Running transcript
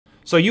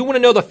So you want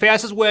to know the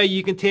fastest way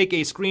you can take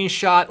a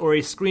screenshot or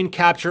a screen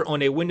capture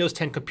on a Windows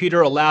 10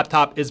 computer or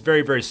laptop is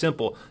very, very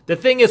simple. The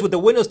thing is, with the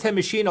Windows 10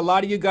 machine, a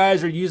lot of you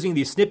guys are using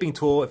the snipping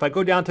tool. If I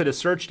go down to the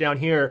search down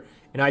here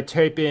and I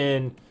type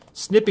in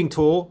snipping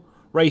tool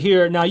right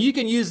here, now you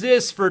can use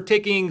this for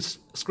taking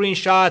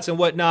screenshots and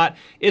whatnot.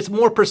 It's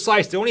more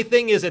precise. The only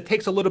thing is it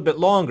takes a little bit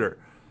longer.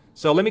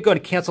 So let me go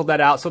ahead and cancel that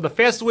out. So the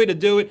fastest way to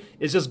do it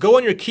is just go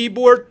on your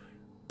keyboard,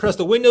 press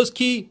the Windows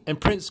key, and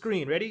print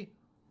screen. Ready?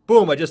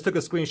 Boom, I just took a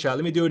screenshot.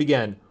 Let me do it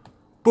again.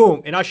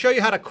 Boom, and I'll show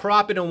you how to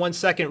crop it in 1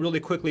 second really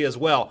quickly as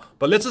well.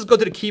 But let's just go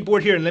to the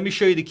keyboard here and let me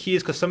show you the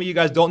keys, because some of you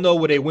guys don't know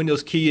what a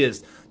Windows key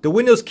is. The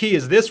Windows key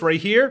is this right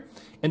here,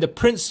 and the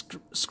print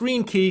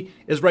screen key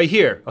is right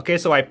here. Okay,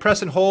 so I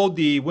press and hold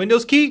the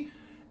Windows key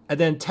and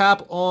then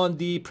tap on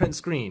the print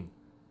screen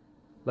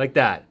like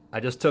that.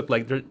 I just took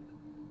like,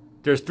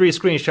 there's 3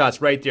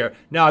 screenshots right there.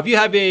 Now, if you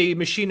have a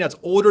machine that's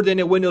older than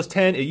a Windows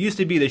 10, it used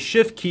to be the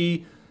shift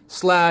key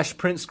 /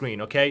 print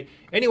screen, okay?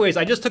 Anyways,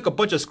 I just took a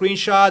bunch of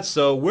screenshots,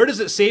 so where does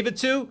it save it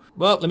to?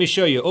 Well, let me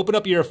show you. Open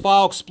up your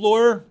File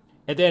Explorer,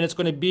 and then it's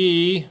going to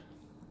be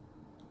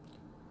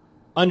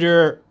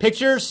under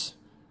Pictures,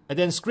 and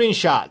then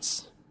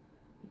Screenshots.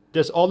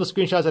 There's all the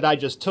screenshots that I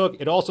just took.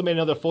 It also made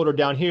another folder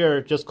down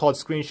here just called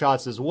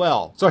Screenshots as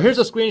well. So here's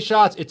the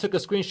screenshots. It took a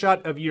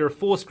screenshot of your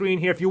full screen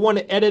here. If you want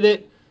to edit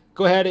it,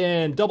 go ahead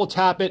and double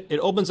tap it. It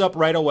opens up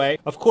right away.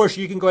 Of course,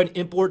 you can go ahead and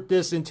import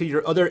this into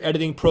your other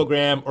editing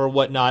program or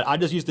whatnot. I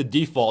just use the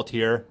default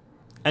here.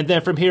 And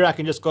then from here, I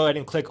can just go ahead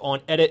and click on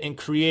Edit and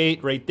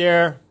Create right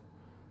there.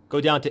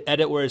 Go down to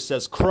Edit where it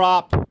says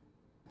Crop.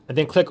 And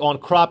then click on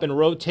Crop and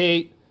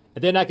Rotate.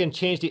 And then I can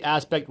change the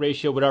aspect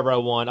ratio, whatever I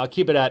want. I'll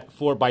keep it at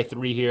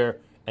 4:3 here.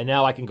 And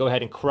now I can go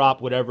ahead and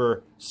crop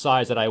whatever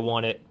size that I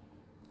want it.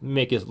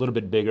 Make it a little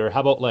bit bigger.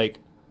 How about like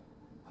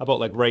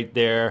right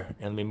there?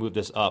 And let me move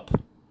this up.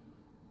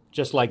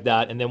 Just like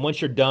that. And then once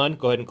you're done,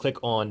 go ahead and click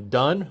on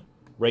Done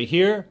right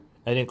here,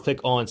 and then click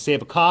on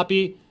Save a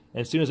Copy. And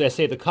as soon as I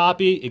save the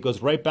copy, it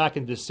goes right back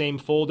into the same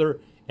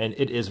folder, and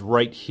it is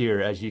right here,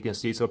 as you can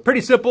see. So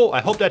pretty simple. I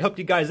hope that helped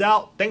you guys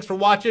out. Thanks for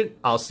watching.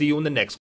 I'll see you in the next one.